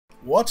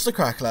What's the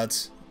crack,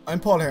 lads?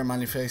 I'm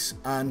PaulHairyManlyFace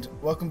and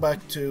welcome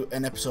back to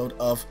an episode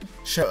of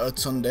Shoutout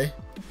Sunday.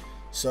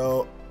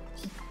 So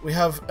we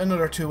have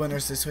another two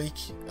winners this week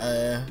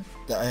that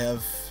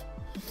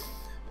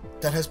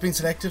has been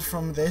selected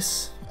from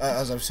this.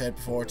 As I've said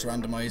before, it's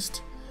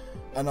randomized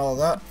and all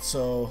that.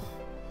 So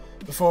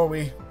before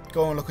we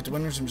go and look at the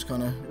winners, I'm just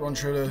gonna run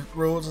through the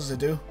rules as I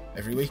do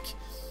every week.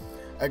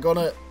 I'm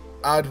gonna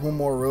add one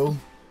more rule.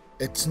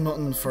 It's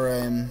nothing for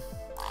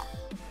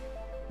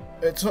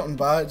it's nothing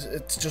bad.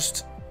 It's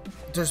just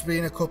there's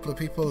been a couple of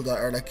people that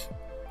are like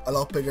a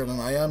lot bigger than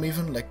I am,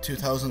 even like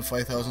 2,000,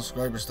 5,000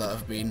 subscribers that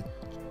have been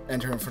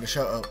entering for the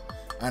shoutout,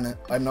 and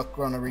I'm not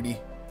gonna really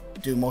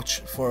do much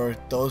for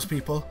those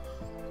people.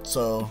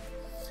 So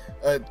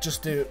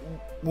just the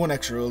one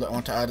extra rule that I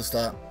want to add is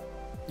that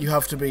you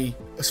have to be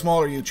a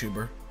smaller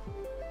YouTuber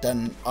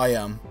than I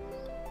am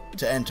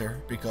to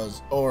enter,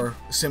 because, or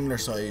similar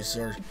size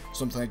or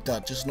something like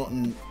that, just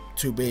nothing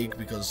too big,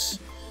 because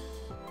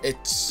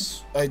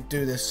I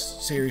do this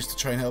series to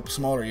try and help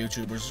smaller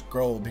YouTubers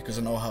grow, because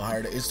I know how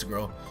hard it is to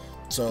grow.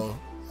 So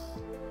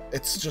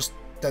it's just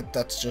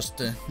that's just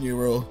the new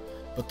rule.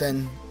 But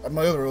then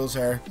my other rules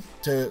are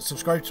to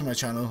subscribe to my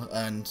channel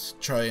and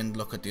try and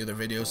look at the other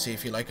videos, see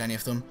if you like any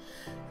of them.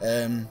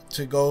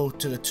 To go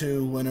to the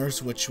two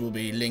winners, which will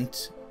be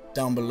linked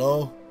down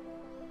below.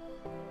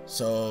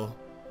 So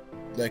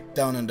like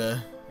down in the,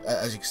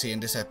 as you can see in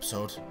this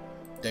episode,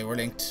 they were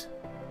linked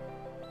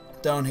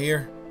down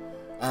here.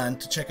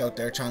 And to check out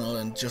their channel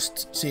and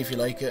just see if you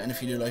like it, and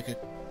if you do like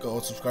it, go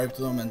subscribe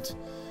to them and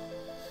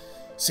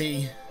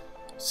see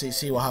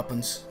what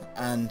happens.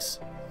 And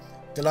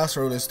the last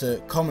rule is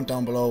to comment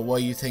down below why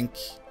you think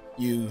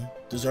you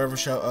deserve a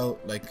shout out,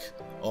 like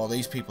all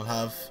these people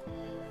have,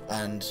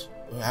 and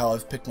how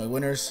I've picked my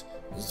winners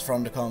is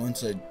from the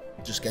comments. I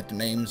just get the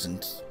names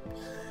and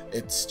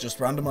it's just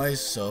randomized.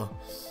 So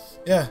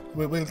yeah,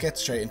 we'll get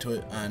straight into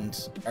it.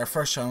 And our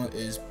first channel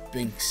is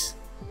Binks.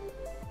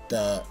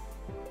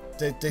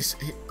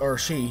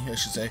 She, I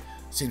should say,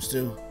 seems to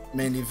do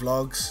mainly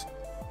vlogs,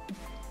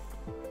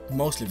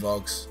 mostly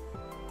vlogs,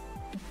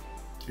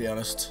 to be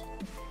honest,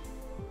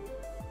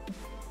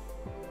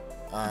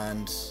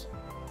 and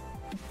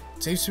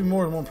it seems to be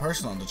more than one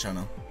person on the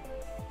channel.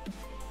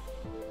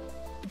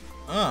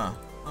 Ah,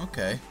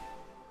 okay.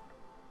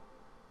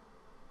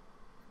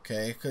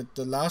 Okay,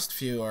 the last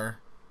few are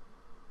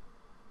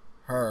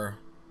her.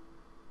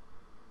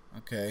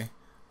 Okay,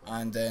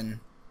 and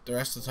then the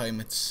rest of the time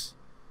it's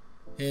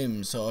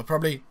him. So I'll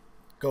probably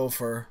go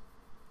for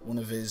one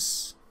of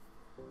his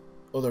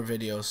other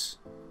videos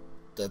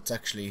that's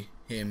actually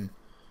him.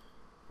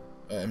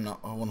 I'm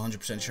not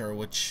 100% sure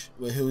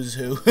who's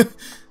who.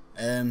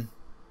 I'll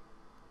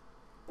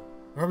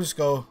probably just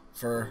go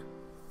for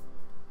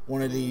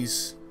one of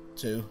these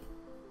two,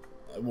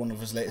 one of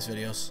his latest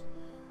videos.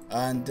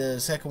 And the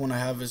second one I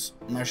have is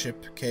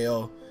Marship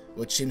KO,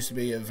 which seems to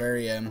be a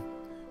very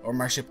or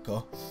Marship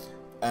Co,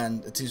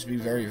 and it seems to be a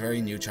very,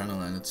 very new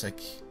channel, and it's like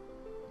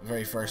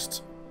very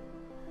first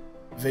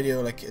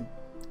video like a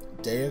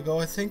day ago,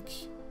 I think.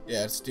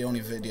 Yeah, it's the only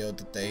video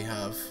that they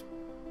have.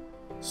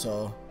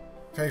 So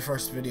very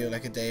first video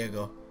like a day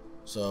ago.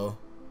 So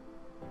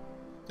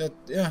that,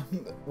 yeah,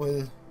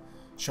 we'll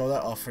show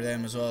that off for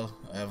them as well.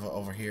 I have it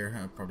over here.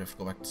 I'll probably have to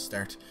go back to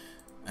start.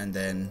 And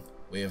then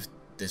we have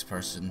this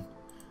person.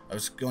 I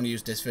was going to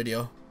use this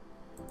video.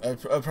 I'll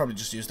probably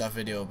just use that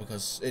video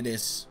because it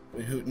is,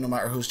 no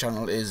matter whose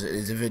channel it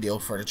is a video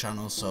for the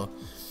channel. So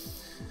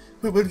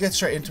we'll get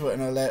straight into it,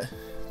 and I'll let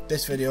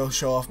this video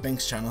show off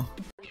Bink's channel.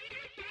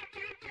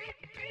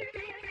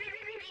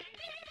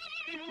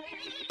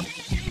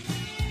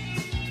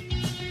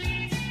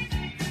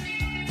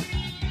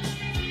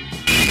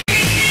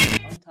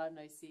 Long time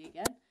no see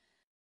again.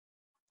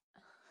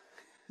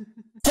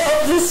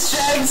 Stop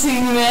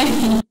distracting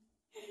me!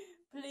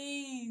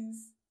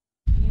 Please!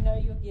 You know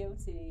you're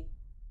guilty.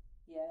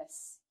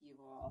 Yes, you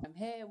are. I'm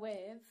here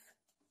with...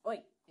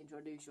 Oi,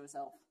 introduce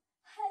yourself.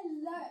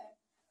 Hello!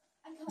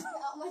 I can't get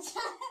out of my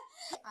chair.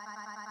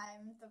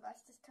 I'm the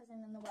bestest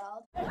cousin in the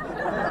world.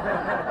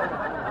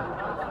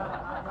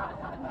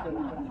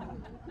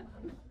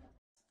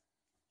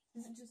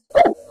 Is it just...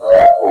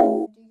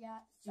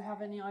 Do you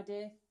have any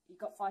idea? You've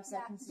got 5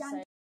 seconds to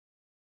say.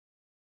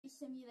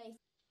 Simulate.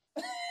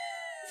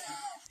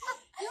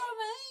 You're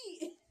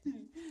mate!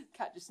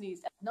 Cat just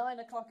sneezed. 9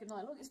 o'clock at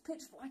night. Look, it's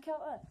pitch black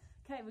out there.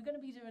 Okay, we're going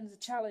to be doing a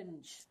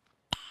challenge.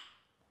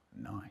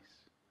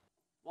 Nice.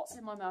 What's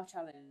in my mouth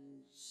challenge?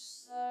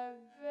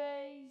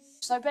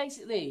 So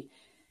basically,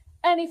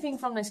 anything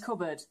from this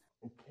cupboard.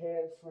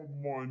 Apart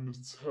from my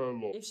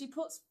Nutella. If she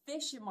puts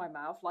fish in my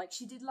mouth like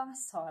she did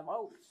last time,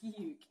 I'll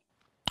puke.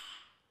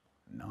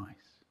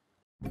 Nice.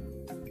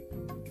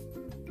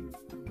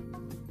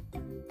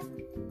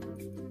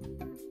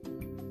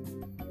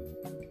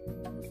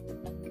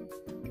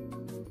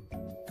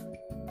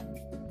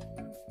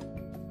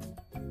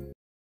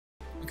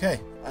 Okay,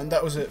 and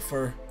that was it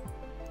for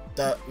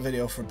that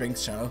video for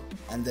Bink's channel.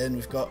 And then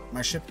we've got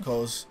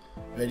Marshipco's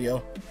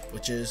video,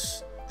 which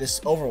is this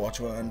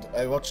Overwatch one, and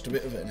I watched a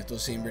bit of it, and it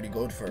does seem really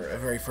good for a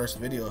very first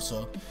video,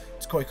 so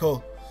it's quite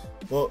cool.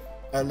 But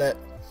I'll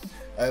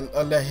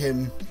let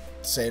him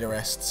say the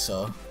rest.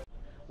 So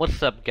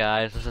what's up,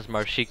 guys? This is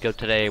Marshiko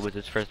today with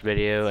his first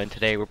video, and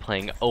today we're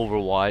playing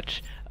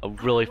Overwatch, a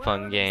really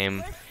fun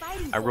game.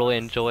 I really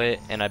enjoy it,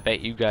 and I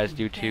bet you guys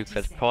do too, because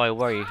that's probably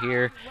why you're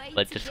here.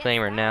 But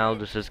disclaimer now,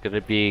 this is going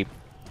to be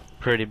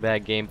pretty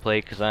bad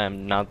gameplay, because I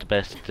am not the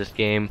best at this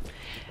game.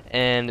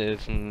 And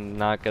it's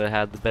not going to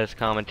have the best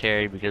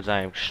commentary, because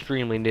I am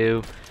extremely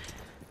new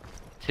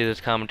to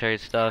this commentary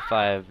stuff.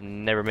 I've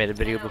never made a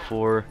video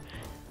before.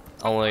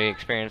 Only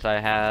experience I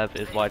have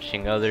is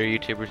watching other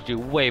YouTubers do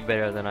way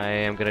better than I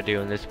am going to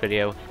do in this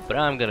video, but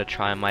I'm going to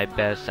try my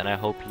best, and I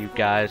hope you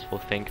guys will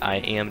think I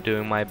am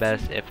doing my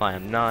best. If I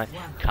am not,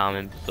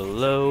 comment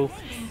below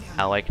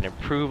how I can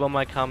improve on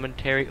my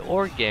commentary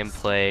or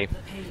gameplay.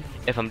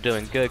 If I'm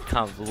doing good,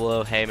 comment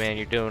below, hey man,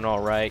 you're doing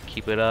alright,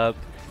 keep it up,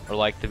 or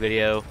like the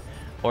video,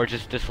 or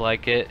just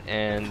dislike it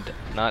and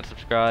not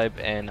subscribe,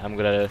 and I'm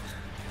going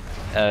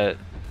to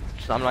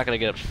so I'm not gonna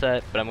get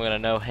upset, but I'm gonna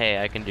know,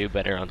 hey, I can do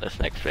better on this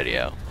next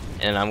video,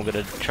 and I'm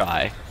gonna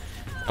try.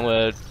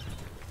 I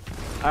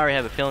already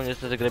have a feeling this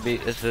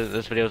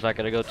video is not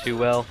gonna go too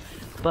well,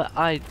 but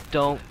I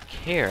don't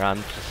care.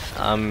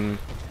 I'm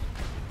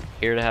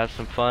here to have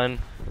some fun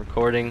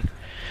recording,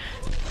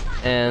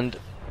 and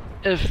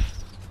if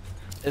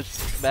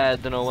it's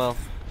bad, then oh well.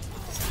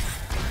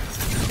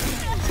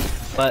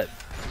 But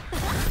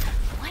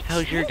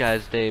how's your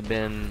guys' day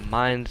been?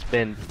 Mine's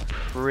been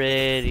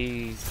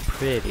pretty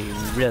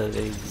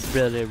really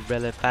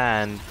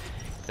fine,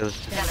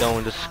 because just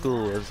going to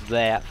school is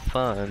that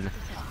fun.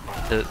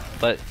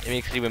 But it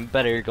makes it even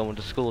better going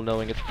to school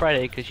knowing it's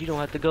Friday, because you don't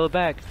have to go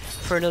back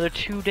for another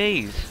 2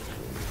 days.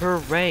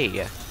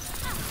 Hooray!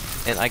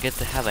 And I get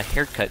to have a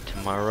haircut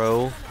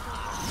tomorrow,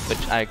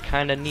 which I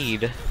kinda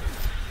need.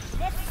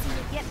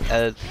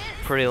 It's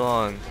pretty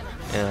long,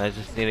 and I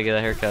just need to get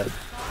a haircut.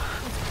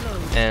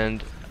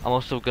 And I'm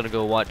also gonna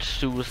go watch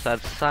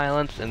Suicide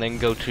Silence and then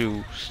go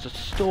to the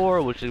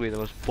store, which is gonna be the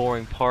most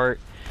boring part,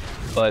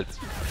 but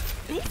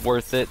it's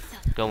worth it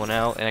going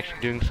out and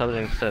actually doing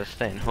something instead of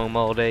staying home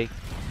all day.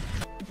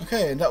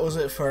 okay, and that was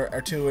it for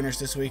our 2 winners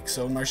this week.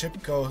 So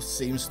Marshiko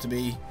seems to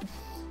be,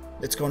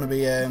 it's going to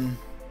be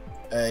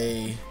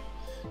a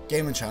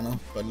gaming channel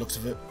by the looks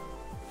of it,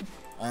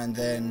 and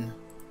then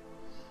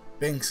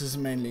Binks is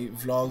mainly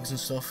vlogs and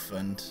stuff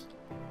and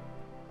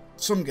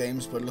some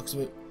games by the looks of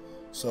it.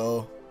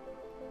 So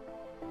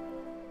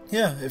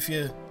yeah, if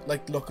you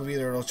like the look of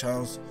either of those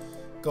channels,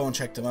 go and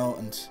check them out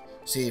and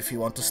see if you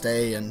want to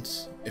stay and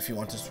if you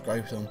want to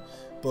subscribe to them.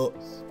 But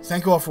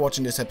thank you all for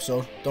watching this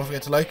episode. Don't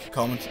forget to like,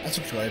 comment and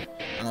subscribe,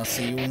 and I'll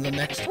see you in the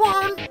next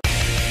one.